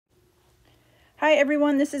Hi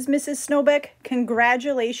everyone, this is Mrs. Snowbeck.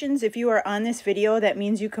 Congratulations if you are on this video. That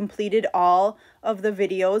means you completed all of the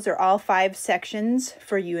videos or all 5 sections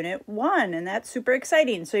for Unit 1, and that's super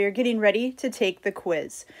exciting. So you're getting ready to take the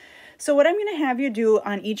quiz. So what I'm going to have you do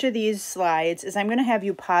on each of these slides is I'm going to have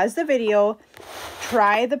you pause the video,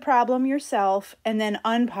 try the problem yourself, and then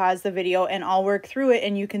unpause the video, and I'll work through it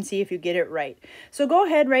and you can see if you get it right. So go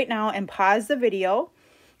ahead right now and pause the video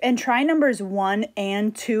and try numbers 1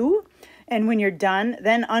 and 2. And when you're done,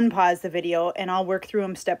 then unpause the video and I'll work through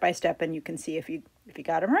them step by step and you can see if you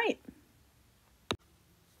got them right.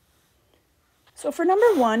 So for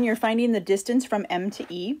number 1, you're finding the distance from M to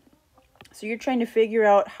E. So you're trying to figure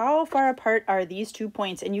out how far apart are these 2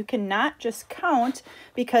 points, and you cannot just count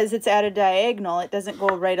because it's at a diagonal. It doesn't go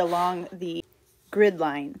right along the grid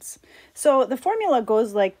lines. So the formula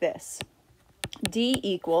goes like this. D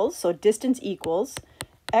equals, so distance equals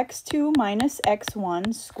x2 minus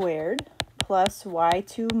x1 squared plus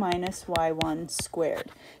y2 minus y1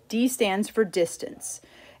 squared. D stands for distance.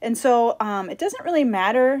 And so it doesn't really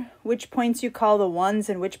matter which points you call the 1s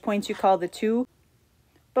and which points you call the 2,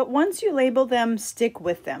 but once you label them, stick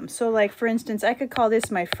with them. So like for instance, I could call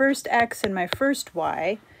this my first x and my first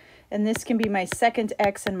y, and this can be my second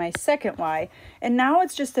x and my second y, and now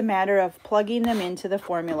it's just a matter of plugging them into the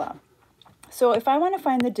formula. So if I want to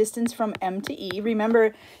find the distance from M to E,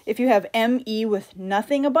 remember if you have ME with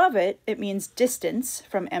nothing above it, it means distance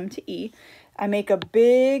from M to E. I make a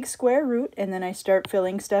big square root and then I start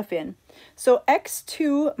filling stuff in. So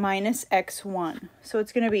x2 minus x1. So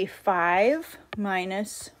it's going to be 5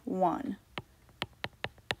 minus 1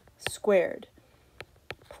 squared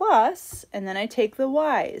plus, and then I take the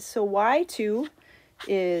y's. So y2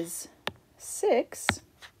 is 6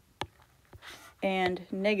 and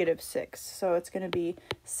negative 6. So it's going to be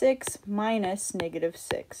 6 minus negative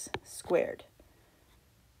 6 squared.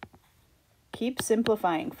 Keep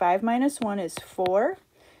simplifying. 5 minus 1 is 4.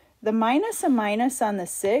 The minus a minus on the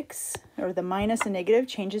 6, or the minus a negative,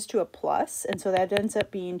 changes to a plus, and so that ends up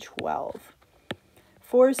being 12.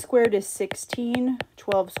 4 squared is 16.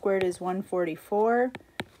 12 squared is 144.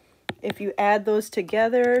 If you add those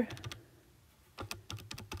together,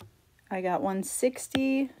 I got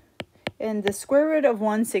 160. And the square root of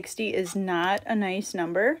 160 is not a nice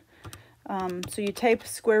number. So you type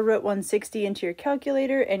square root 160 into your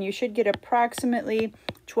calculator and you should get approximately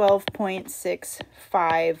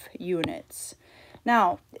 12.65 units.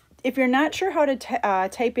 Now, if you're not sure how to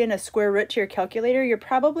type in a square root to your calculator, you're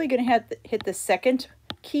probably going to hit the second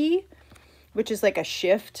key, which is like a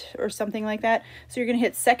shift or something like that. So you're going to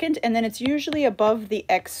hit second, and then it's usually above the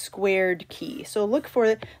x squared key. So look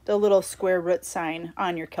for the little square root sign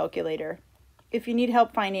on your calculator. If you need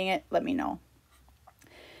help finding it, let me know.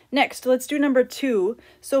 Next, let's do number 2.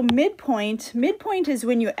 So midpoint is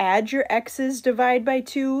when you add your x's, divide by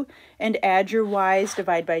 2, and add your y's,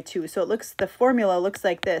 divide by 2. So the formula looks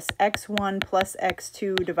like this: x1 plus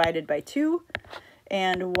x2 divided by 2,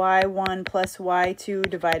 and y1 plus y2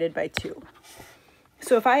 divided by 2.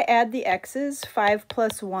 So if I add the x's, 5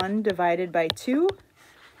 plus 1 divided by 2,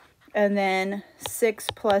 and then 6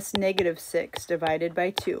 plus negative 6 divided by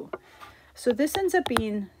 2. So this ends up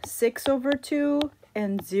being 6 over 2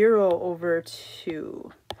 and 0 over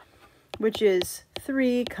 2, which is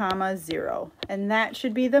 3, 0. And that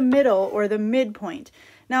should be the middle or the midpoint.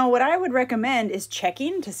 Now, what I would recommend is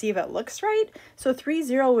checking to see if it looks right. So 3,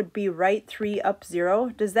 0 would be right, 3 up 0.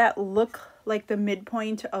 Does that look like the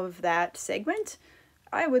midpoint of that segment?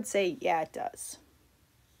 I would say, yeah, it does.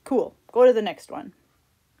 Cool. Go to the next one.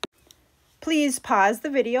 Please pause the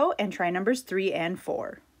video and try numbers 3 and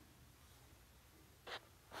 4.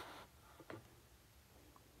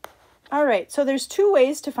 All right, so there's 2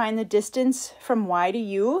 ways to find the distance from Y to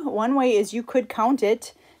U. One way is you could count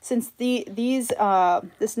it. Since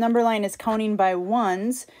this number line is counting by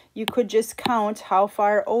 1s, you could just count how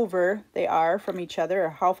far over they are from each other, or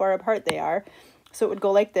how far apart they are. So it would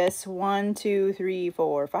go like this: 1, 2, 3,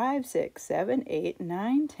 4, 5, 6, 7, 8,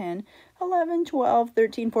 9, 10, 11, 12,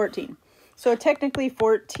 13, 14. So technically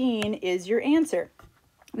 14 is your answer.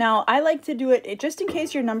 Now, I like to do it just in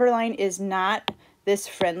case your number line is not this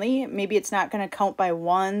friendly. Maybe it's not going to count by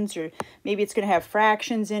 1s, or maybe it's going to have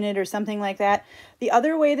fractions in it or something like that. The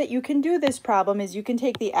other way that you can do this problem is you can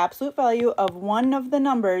take the absolute value of one of the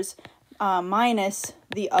numbers minus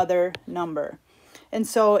the other number. And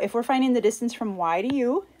so if we're finding the distance from Y to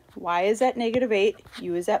U, Y is at -8,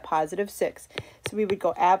 U is at +6. So we would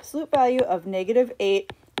go absolute value of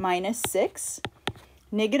 -8 minus 6.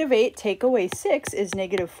 -8 take away 6 is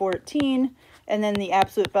 -14. And then the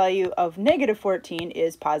absolute value of -14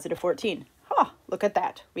 is +14. Oh, look at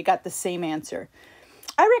that. We got the same answer.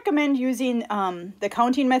 I recommend using the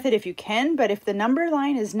counting method if you can, but if the number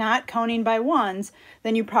line is not counting by ones,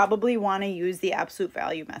 then you probably want to use the absolute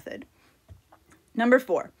value method. Number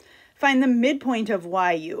 4, find the midpoint of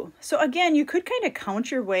YU. So again, you could kind of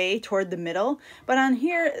count your way toward the middle, but on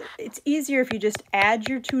here, it's easier if you just add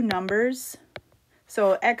your two numbers.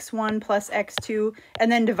 So x1 plus x2,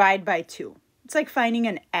 and then divide by 2. It's like finding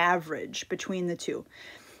an average between the two.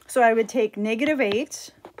 So I would take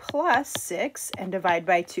 -8 plus 6 and divide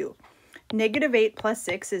by 2. -8 plus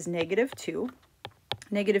 6 is -2.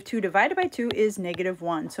 -2 divided by 2 is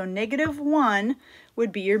 -1. So -1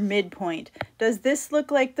 would be your midpoint. Does this look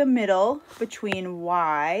like the middle between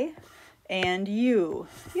Y and U?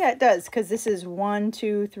 Yeah, it does, because this is 1,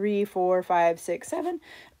 2, 3, 4, 5, 6, 7.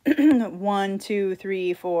 1, 2,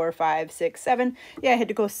 3, 4, 5, 6, 7. Yeah, I had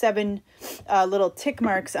to go 7 little tick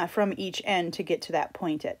marks from each end to get to that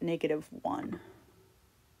point at -1.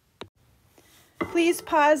 Please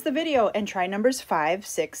pause the video and try numbers 5,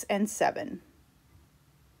 6, and 7.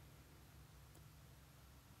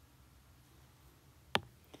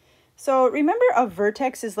 So remember, a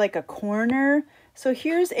vertex is like a corner. So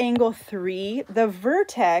here's angle 3. The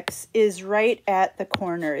vertex is right at the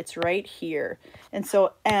corner. It's right here. And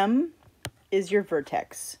so M is your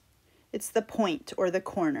vertex. It's the point or the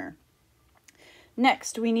corner.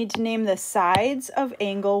 Next, we need to name the sides of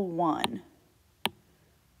angle 1.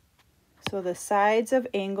 So the sides of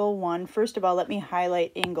angle 1, first of all, let me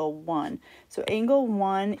highlight angle 1. So angle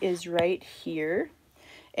 1 is right here.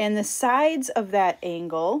 And the sides of that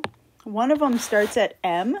angle, one of them starts at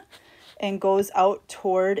M and goes out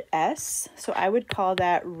toward S. So I would call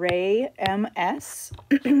that ray MS.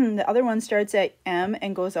 The other one starts at M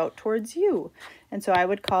and goes out towards U. And so I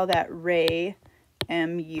would call that ray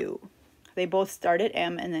MU. They both start at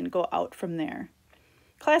M and then go out from there.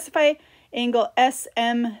 Classify angle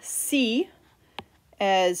SMC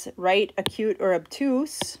as right, acute, or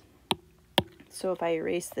obtuse. So if I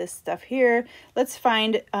erase this stuff here, let's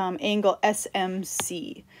find angle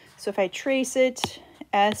SMC. So if I trace it,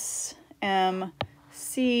 SMC,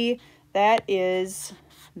 that is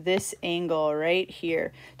this angle right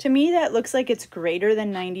here. To me, that looks like it's greater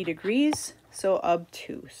than 90 degrees, so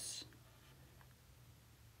obtuse.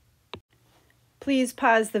 Please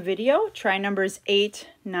pause the video, try numbers 8,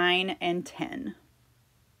 9, and 10.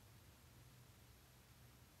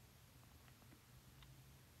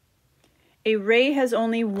 A ray has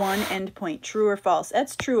only one endpoint, true or false?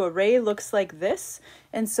 That's true. A ray looks like this,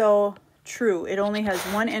 and so true. It only has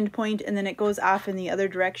one endpoint, and then it goes off in the other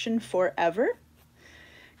direction forever.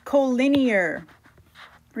 Collinear.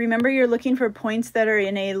 Remember, you're looking for points that are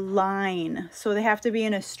in a line, so they have to be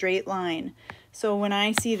in a straight line. So when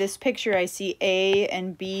I see this picture, I see A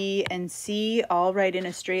and B and C all right in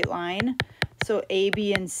a straight line. So A,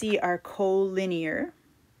 B, and C are collinear.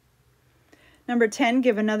 Number 10,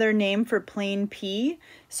 give another name for plane P.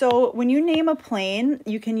 So when you name a plane,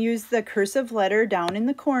 you can use the cursive letter down in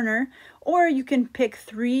the corner, or you can pick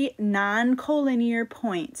 3 non-collinear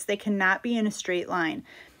points. They cannot be in a straight line.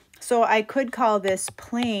 So I could call this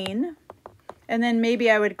plane, and then maybe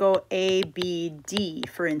I would go A, B, D,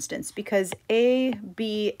 for instance, because A,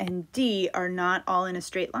 B, and D are not all in a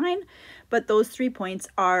straight line, but those 3 points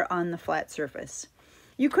are on the flat surface.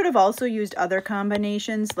 You could have also used other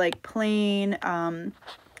combinations like plane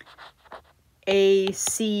A,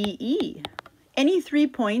 C, E. Any 3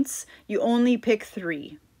 points, you only pick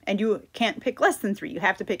 3, and you can't pick less than 3. You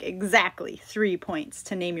have to pick exactly 3 points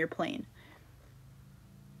to name your plane.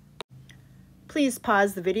 Please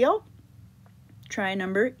pause the video. Try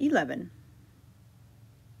number 11.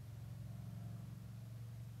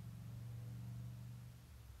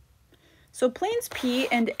 So planes P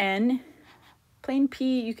and N, plane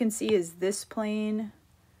P you can see is this plane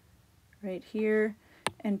right here,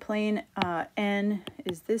 and plane N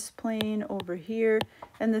is this plane over here,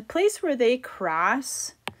 and the place where they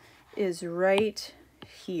cross is right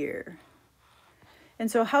here. And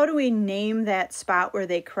so how do we name that spot where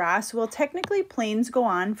they cross? Well, technically planes go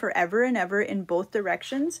on forever and ever in both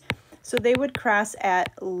directions. So they would cross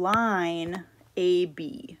at line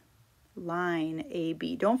AB. Line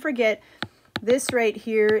AB. Don't forget, this right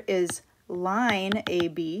here is line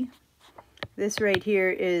AB. This right here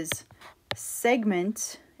is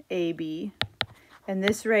segment AB. And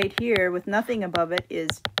this right here with nothing above it is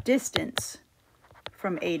distance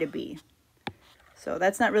from A to B. So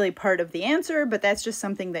that's not really part of the answer, but that's just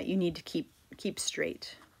something that you need to keep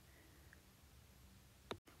straight.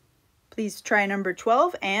 Please try number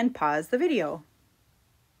 12 and pause the video.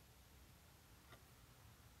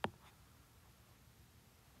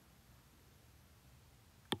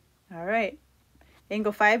 All right.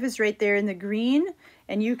 Angle 5 is right there in the green,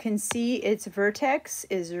 and you can see its vertex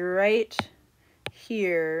is right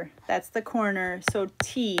here. That's the corner, so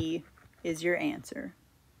T is your answer.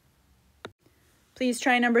 Please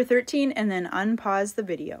try number 13 and then unpause the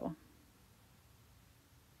video.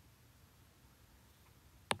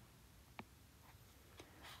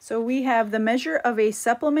 So we have the measure of a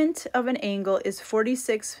supplement of an angle is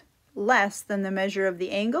 46 less than the measure of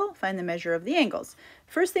the angle. Find the measure of the angles.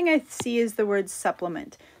 First thing I see is the word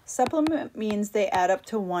supplement. Supplement means they add up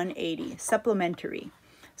to 180, supplementary.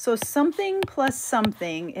 So something plus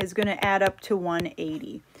something is going to add up to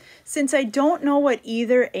 180. Since I don't know what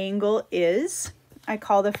either angle is, I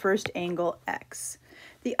call the first angle X.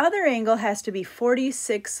 The other angle has to be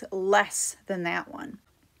 46 less than that one.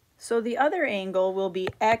 So the other angle will be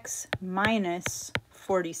X minus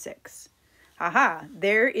 46. Aha,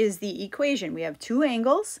 there is the equation. We have two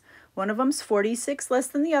angles. One of them's 46 less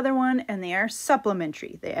than the other one, and they are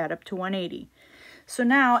supplementary. They add up to 180. So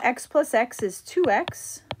now X plus X is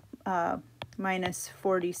 2X minus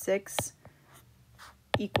 46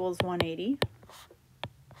 equals 180.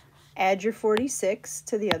 Add your 46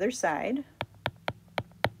 to the other side.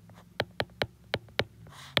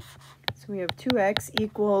 So we have 2x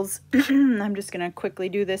equals, I'm just going to quickly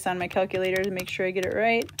do this on my calculator to make sure I get it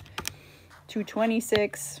right,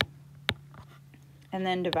 226, and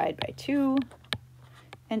then divide by 2,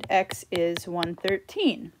 and x is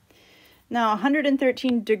 113. Now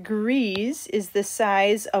 113 degrees is the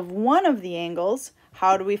size of one of the angles.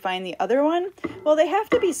 How do we find the other one? Well, they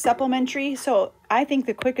have to be supplementary, so I think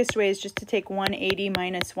the quickest way is just to take 180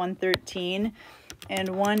 minus 113, and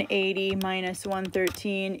 180 minus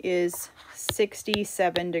 113 is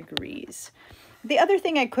 67 degrees. The other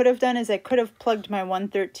thing I could have done is I could have plugged my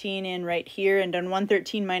 113 in right here and done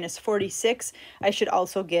 113 minus 46. I should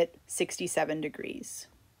also get 67 degrees.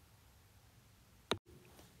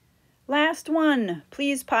 Last one.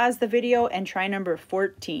 Please pause the video and try number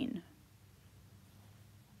 14.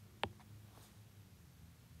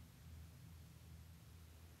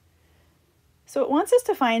 So it wants us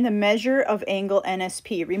to find the measure of angle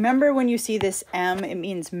NSP. Remember, when you see this M, it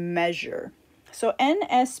means measure. So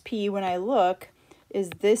NSP, when I look, is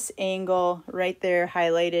this angle right there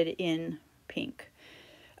highlighted in pink.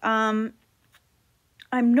 I'm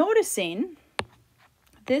noticing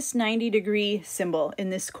this 90-degree symbol in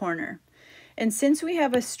this corner. And since we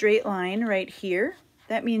have a straight line right here,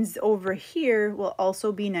 that means over here will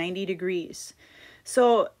also be 90 degrees.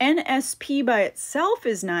 So NSP by itself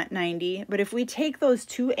is not 90, but if we take those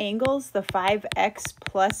two angles, the 5x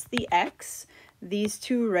plus the x, these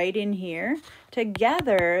two right in here,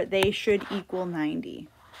 together they should equal 90.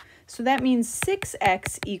 So that means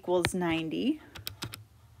 6x equals 90.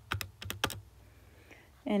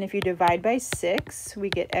 And if you divide by 6,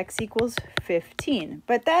 we get x equals 15.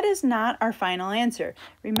 But that is not our final answer.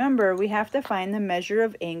 Remember, we have to find the measure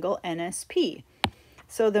of angle NSP.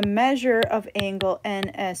 So the measure of angle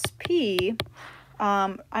NSP,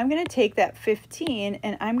 I'm going to take that 15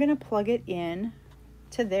 and I'm going to plug it in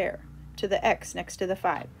to there, to the x next to the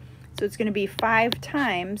 5. So it's going to be 5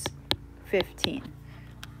 times 15.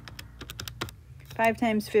 5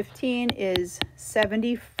 times 15 is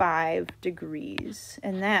 75 degrees,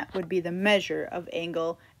 and that would be the measure of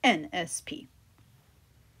angle NSP.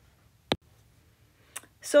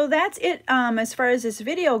 So that's it as far as this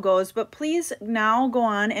video goes, but please now go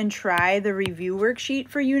on and try the review worksheet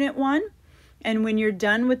for Unit 1. And when you're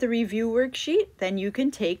done with the review worksheet, then you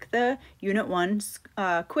can take the Unit 1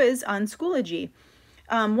 quiz on Schoology.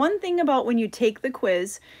 One thing about when you take the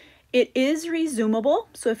quiz, it is resumable,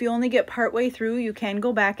 so if you only get partway through, you can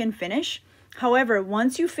go back and finish. However,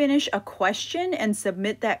 once you finish a question and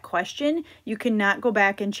submit that question, you cannot go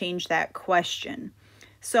back and change that question.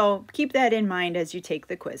 So keep that in mind as you take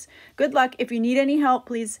the quiz. Good luck. If you need any help,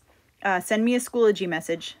 please send me a Schoology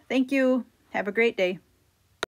message. Thank you. Have a great day.